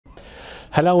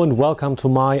Hello and welcome to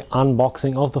my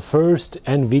unboxing of the first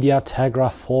Nvidia Tegra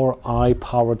 4i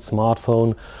powered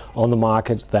smartphone on the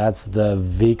market. That's the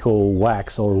Wiko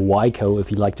Wax, or Wiko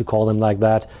if you like to call them like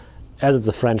that. As it's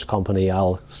a French company,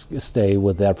 I'll stay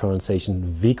with their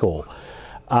pronunciation, Wiko.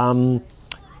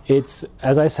 It's,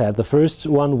 as I said, the first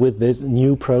one with this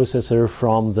new processor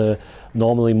from the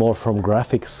normally more from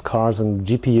graphics cards and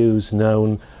GPUs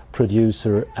known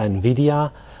producer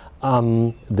Nvidia.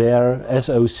 Their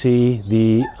SoC,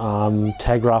 the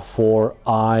Tegra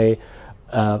 4i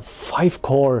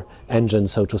 5-core engine,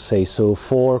 so to say. So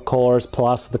 4 cores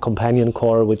plus the companion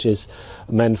core, which is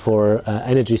meant for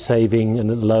energy saving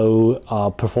and low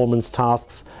performance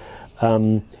tasks,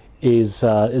 is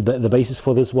the basis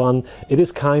for this one. It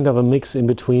is kind of a mix in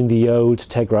between the old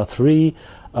Tegra 3.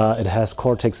 It has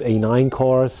Cortex A9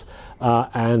 cores,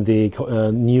 and the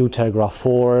new Tegra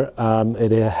 4,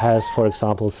 it has, for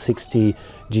example, 60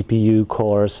 GPU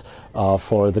cores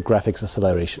for the graphics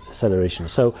acceleration.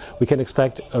 So we can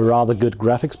expect a rather good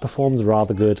graphics performance,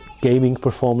 rather good gaming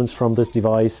performance from this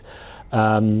device.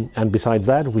 And besides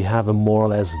that, we have a more or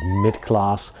less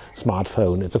mid-class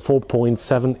smartphone. It's a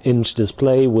 4.7-inch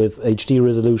display with HD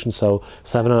resolution, so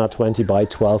 720 by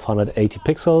 1280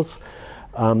 pixels.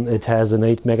 It has an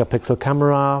 8-megapixel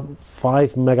camera,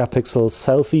 5-megapixel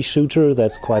selfie shooter,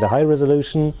 that's quite a high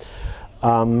resolution.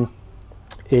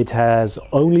 It has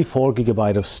only 4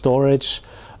 GB of storage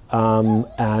and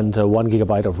 1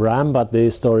 GB of RAM, but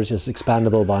the storage is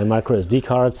expandable by micro SD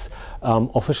cards,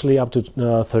 officially up to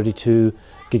 32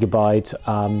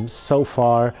 GB. So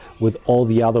far, with all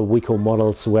the other Wiko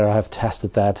models where I have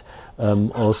tested that,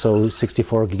 also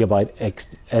 64 GB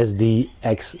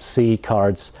SDXC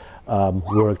cards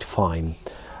worked fine.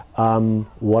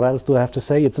 What else do I have to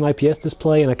say? It's an IPS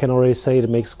display, and I can already say it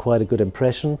makes quite a good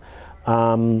impression.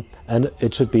 And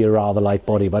it should be a rather light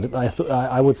body, but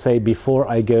I would say before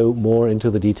I go more into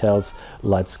the details,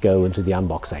 let's go into the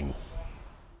unboxing.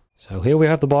 So here we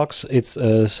have the box. It's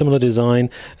a similar design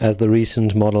as the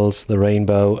recent models, the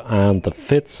Rainbow and the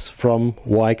Fits from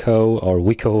Wiko or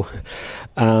Wiko.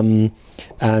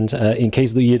 In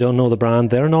case you don't know the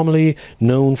brand, they're normally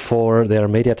known for their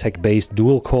MediaTek based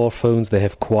dual-core phones. They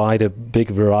have quite a big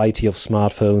variety of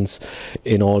smartphones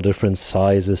in all different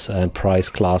sizes and price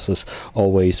classes,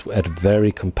 always at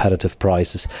very competitive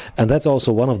prices. And that's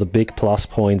also one of the big plus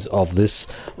points of this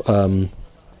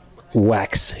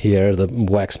Wax here, the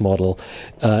Wax model.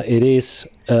 It is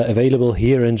available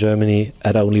here in Germany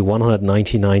at only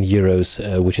 199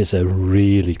 euros, which is a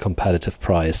really competitive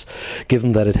price,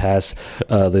 given that it has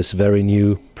this very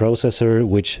new processor,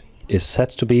 which is set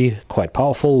to be quite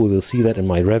powerful. We will see that in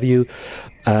my review,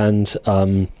 and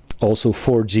also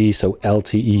 4G, so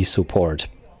LTE support.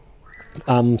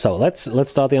 So let's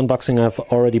start the unboxing. I've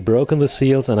already broken the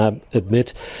seals, and I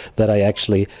admit that I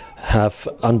actually have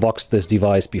unboxed this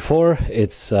device before.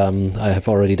 It's I have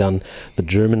already done the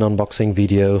German unboxing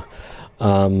video,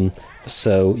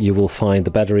 so you will find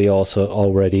the battery also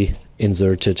already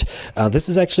inserted. This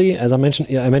is actually, as I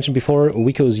mentioned before,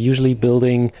 Wiko is usually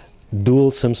building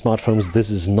dual SIM smartphones. This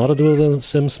is not a dual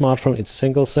SIM smartphone; it's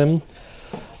single SIM.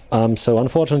 So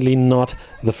unfortunately not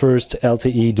the first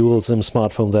LTE dual SIM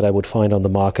smartphone that I would find on the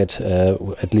market,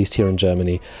 at least here in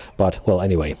Germany. But, well,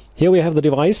 anyway, here we have the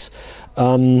device.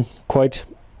 Quite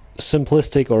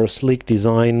simplistic or sleek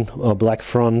design, black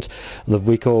front, the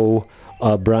Wiko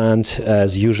brand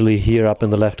as usually here up in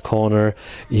the left corner.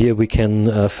 Here we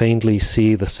can faintly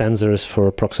see the sensors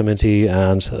for proximity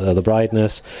and the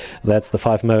brightness. That's the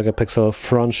 5-megapixel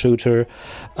front shooter.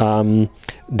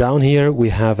 Down here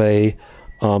we have a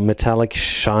metallic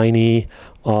shiny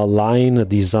line, a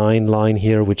design line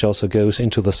here, which also goes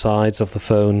into the sides of the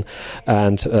phone.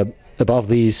 And above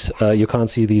these, you can't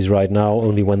see these right now,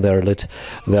 only when they're lit.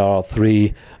 There are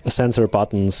 3 sensor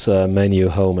buttons, menu,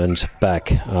 home and back.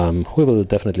 We will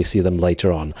definitely see them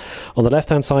later on. On the left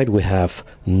hand side we have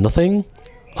nothing.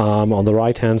 On the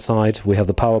right hand side we have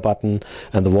the power button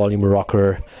and the volume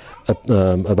rocker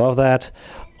above that.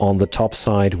 On the top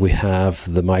side we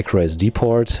have the micro SD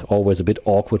port, always a bit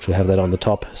awkward to have that on the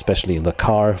top, especially in the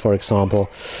car, for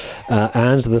example,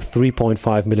 and the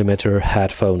 3.5mm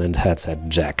headphone and headset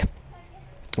jack.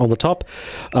 On the top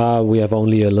we have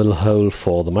only a little hole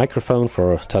for the microphone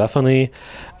for telephony,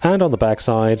 and on the back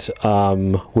side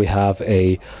we have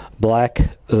a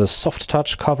black soft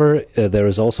touch cover. There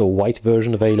is also a white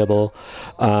version available.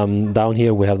 Down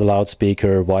here we have the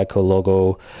loudspeaker, Wiko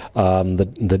logo,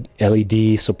 the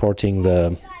LED supporting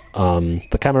the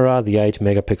camera, the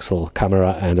 8-megapixel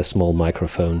camera, and a small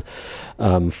microphone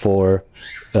for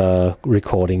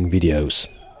recording videos.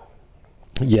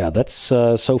 yeah, that's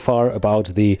so far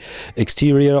about the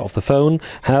exterior of the phone.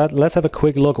 Let's have a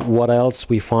quick look what else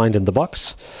we find in the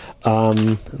box.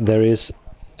 There is,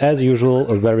 as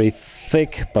usual, a very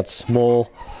thick but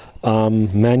small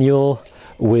manual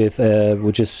with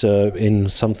which is in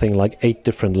something like 8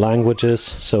 different languages,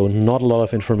 so not a lot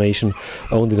of information,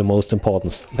 only the most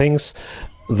important things.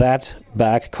 That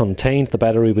bag contains the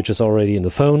battery, which is already in the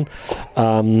phone,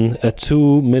 a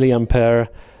 2000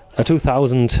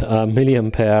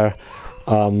 milliampere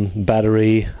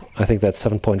battery. I think that's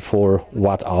 7.4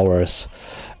 watt hours.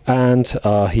 And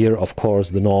here, of course,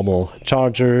 the normal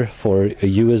charger for a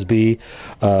USB,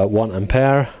 1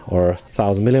 ampere or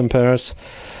 1000 milliamperes.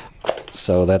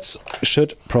 So that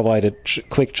should provide a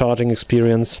quick charging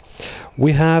experience.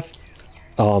 We have,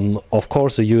 of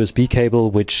course, a USB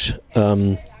cable which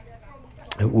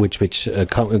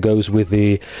goes with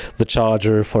the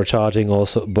charger for charging,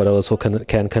 also, but also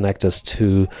can connect us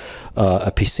to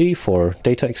a PC for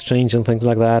data exchange and things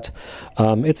like that.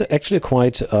 It's actually a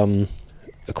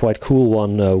quite cool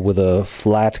one with a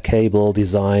flat cable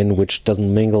design, which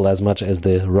doesn't mingle as much as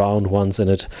the round ones in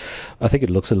it. I think it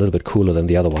looks a little bit cooler than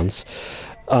the other ones.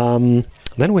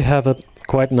 Then we have a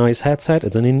quite nice headset.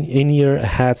 It's an in-ear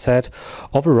headset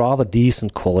of a rather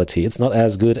decent quality. It's not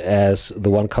as good as the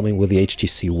one coming with the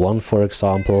HTC One, for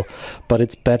example, but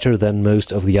it's better than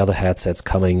most of the other headsets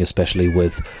coming, especially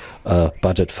with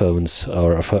budget phones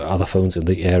or for other phones in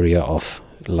the area of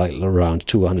like around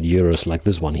 200 euros, like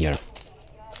this one here.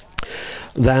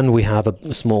 Then we have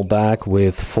a small bag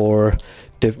with 4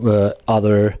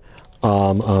 other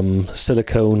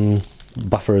silicone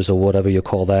buffers or whatever you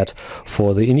call that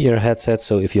for the in-ear headset.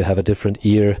 So if you have a different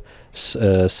ear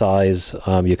size,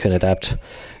 you can adapt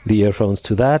the earphones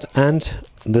to that. And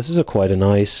this is quite a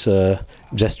nice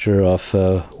gesture of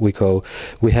Wiko.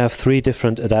 We have 3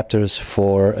 different adapters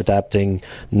for adapting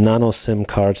nano SIM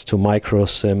cards to micro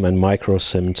SIM and micro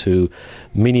SIM to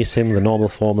mini SIM, the normal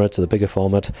format, to the bigger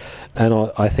format, and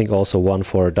I think also one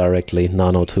for directly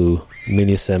nano to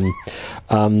mini SIM.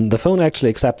 The phone actually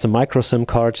accepts a micro SIM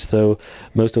card, so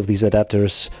most of these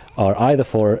adapters are either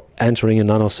for entering a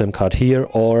nano SIM card here,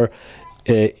 or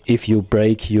if you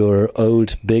break your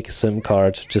old big SIM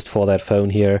card just for that phone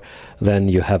here, then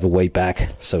you have a way back,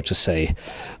 so to say.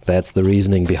 That's the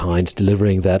reasoning behind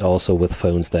delivering that also with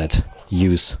phones that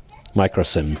use micro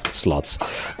SIM slots.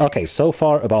 Okay, so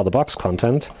far about the box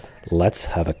content. Let's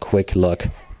have a quick look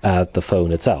at the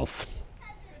phone itself.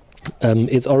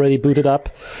 It's already booted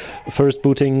up. First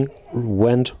booting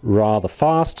went rather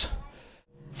fast.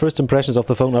 First impressions of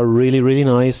the phone are really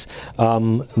nice.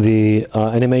 The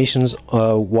animations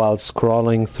while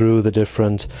scrolling through the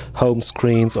different home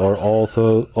screens or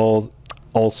also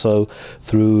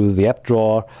through the app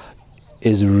drawer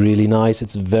is really nice.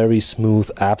 It's very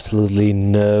smooth, absolutely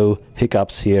no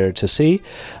hiccups here to see.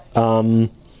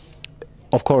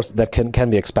 Of course, that can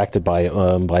be expected by a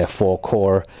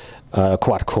 4-core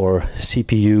quad-core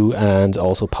CPU and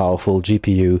also powerful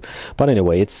GPU. But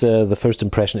anyway, it's the first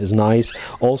impression is nice.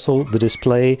 Also, the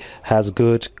display has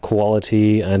good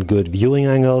quality and good viewing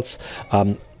angles.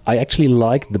 I actually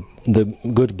like the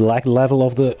good black level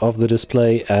of the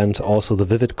display and also the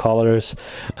vivid colors.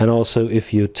 And also,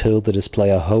 if you tilt the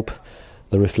display, I hope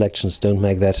the reflections don't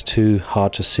make that too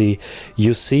hard to see.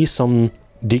 You see some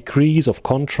decrease of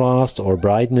contrast or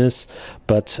brightness,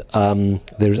 but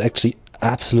there's actually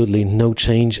absolutely no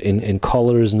change in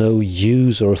colors, no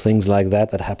hues or things like that.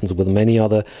 That happens with many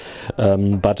other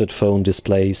budget phone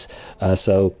displays.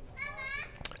 So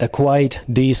a quite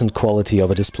decent quality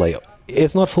of a display.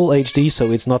 It's not full HD,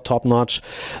 so it's not top-notch.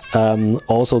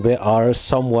 Also, there are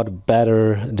somewhat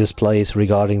better displays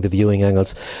regarding the viewing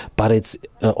angles, but it's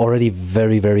already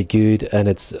very good, and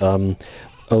it's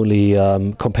only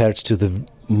compared to the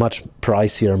much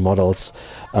pricier models,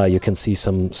 you can see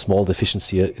some small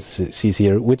deficiencies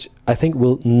here, which I think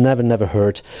will never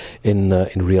hurt in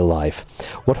real life.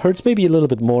 What hurts maybe a little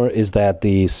bit more is that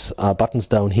these buttons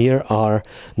down here are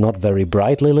not very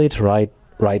brightly lit. Right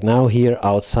now here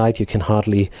outside you can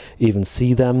hardly even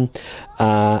see them,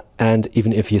 and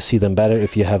even if you see them better,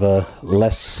 if you have a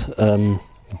less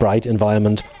bright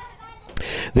environment,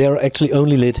 they are actually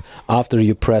only lit after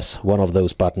you press one of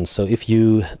those buttons. So if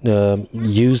you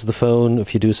use the phone,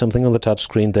 if you do something on the touch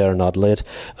screen, they are not lit.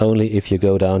 Only if you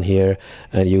go down here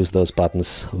and use those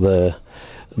buttons, the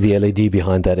LED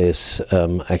behind that is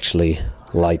actually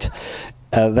light.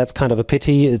 That's kind of a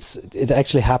pity. It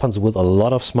actually happens with a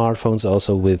lot of smartphones,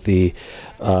 also with the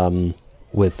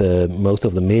most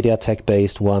of the Nvidia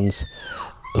based ones.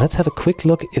 Let's have a quick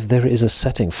look if there is a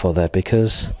setting for that,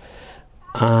 because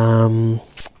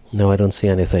no, I don't see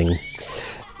anything.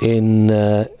 In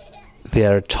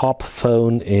their top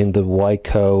phone in the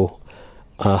Wiko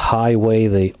Highway,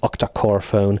 the octa-core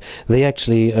phone. They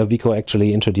actually, Wiko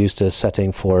actually introduced a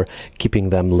setting for keeping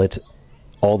them lit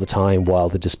all the time while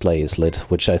the display is lit,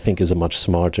 which I think is a much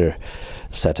smarter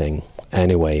setting.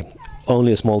 Anyway,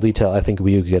 only a small detail. I think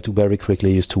we get very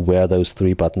quickly used to where those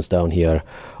 3 buttons down here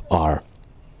are.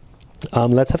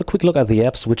 Let's have a quick look at the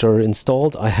apps which are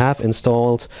installed. I have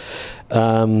installed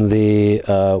the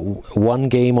one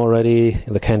game already,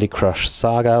 the Candy Crush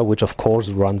Saga, which of course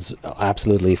runs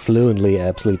absolutely fluently,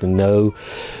 absolutely no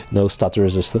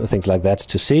stutters or things like that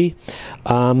to see.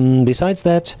 Besides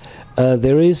that,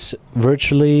 there is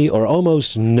virtually or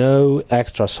almost no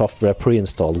extra software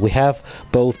pre-installed. We have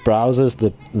both browsers,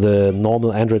 the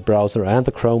normal Android browser and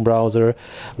the Chrome browser.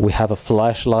 We have a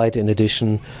flashlight in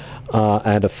addition,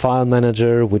 and a file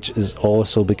manager, which is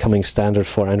also becoming standard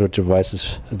for Android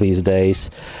devices these days.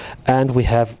 And we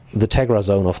have the Tegra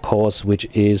Zone, of course, which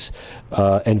is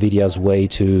Nvidia's way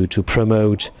to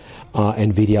promote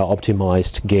Nvidia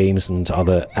optimized games and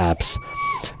other apps,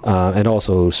 and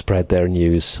also spread their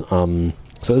news.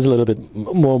 So it's a little bit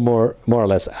more or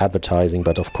less advertising,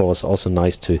 but of course also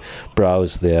nice to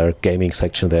browse their gaming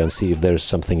section there and see if there's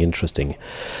something interesting.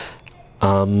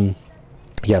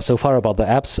 Yeah, so far about the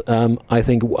apps. I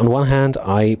think on one hand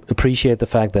I appreciate the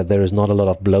fact that there is not a lot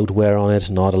of bloatware on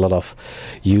it, not a lot of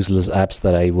useless apps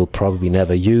that I will probably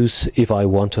never use. If I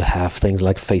want to have things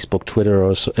like Facebook, Twitter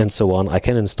and so on, I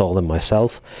can install them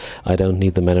myself. I don't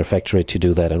need the manufacturer to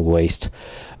do that and waste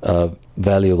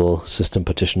valuable system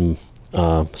partition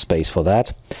space for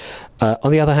that.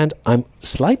 On the other hand, I'm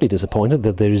slightly disappointed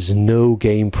that there is no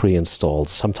game pre-installed.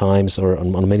 Sometimes, or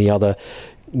on many other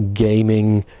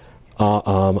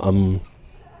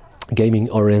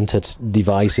gaming-oriented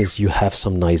devices, you have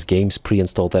some nice games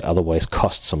pre-installed that otherwise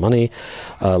cost some money,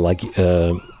 like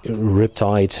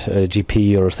Riptide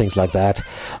GP or things like that.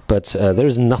 But there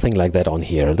is nothing like that on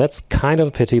here. That's kind of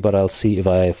a pity, but I'll see if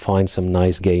I find some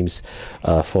nice games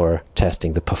for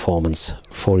testing the performance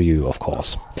for you, of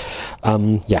course.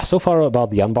 Yeah, so far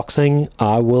about the unboxing.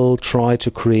 I will try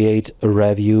to create a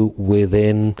review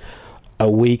within a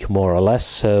week more or less.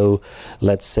 So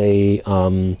let's say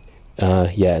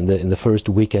yeah, in the first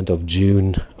weekend of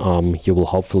June, you will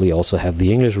hopefully also have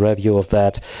the English review of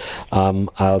that.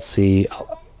 I'll see.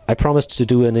 I promised to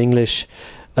do an English,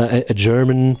 a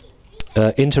German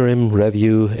interim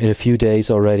review in a few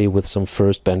days already with some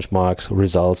first benchmarks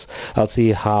results. I'll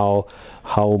see how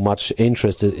much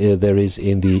interest there is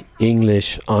in the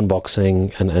English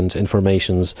unboxing and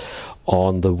informations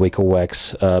on the Wiko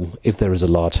Wax. If there is a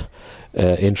lot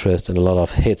interest and a lot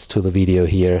of hits to the video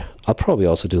here, I'll probably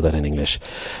also do that in English.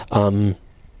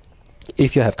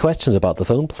 If you have questions about the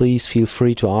phone, please feel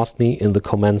free to ask me in the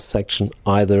comments section,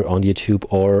 either on YouTube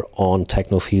or on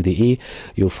technophile.de.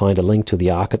 You'll find a link to the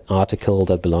article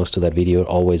that belongs to that video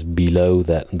always below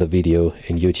the video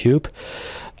in YouTube.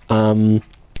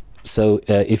 So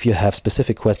if you have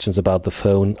specific questions about the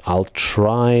phone, I'll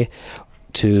try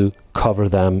to cover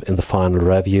them in the final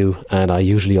review, and I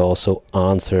usually also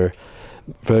answer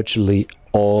virtually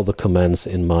all the comments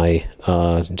in my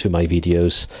to my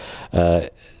videos,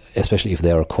 especially if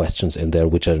there are questions in there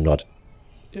which are not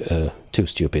too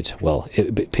stupid. Well,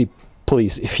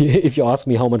 please, if you ask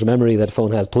me how much memory that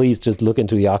phone has, please just look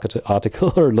into the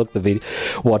article or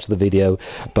watch the video.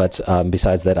 But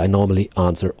besides that, I normally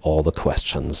answer all the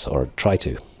questions, or try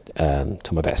to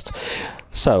my best.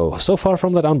 So far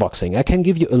from that unboxing, I can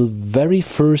give you a very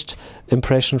first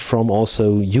impression from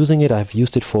also using it. I've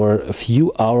used it for a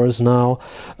few hours now,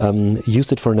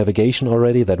 used it for navigation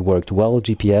already. That worked well.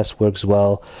 GPS works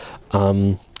well.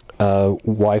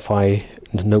 Wi-Fi,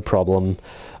 no problem.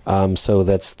 So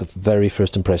that's the very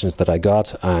first impressions that I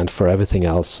got, and for everything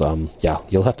else, yeah,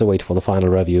 you'll have to wait for the final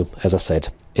review, as I said,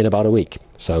 in about a week.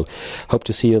 So hope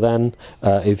to see you then.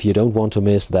 If you don't want to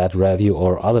miss that review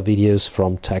or other videos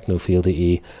from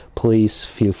technophile.de, please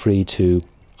feel free to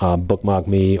bookmark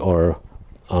me or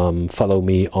follow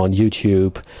me on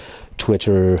YouTube,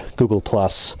 Twitter, Google+,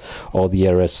 or the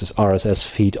RSS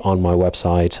feed on my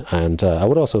website. And I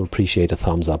would also appreciate a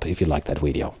thumbs up if you like that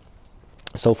video.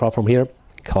 So far from here,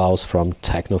 Klaus from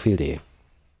technophile.de.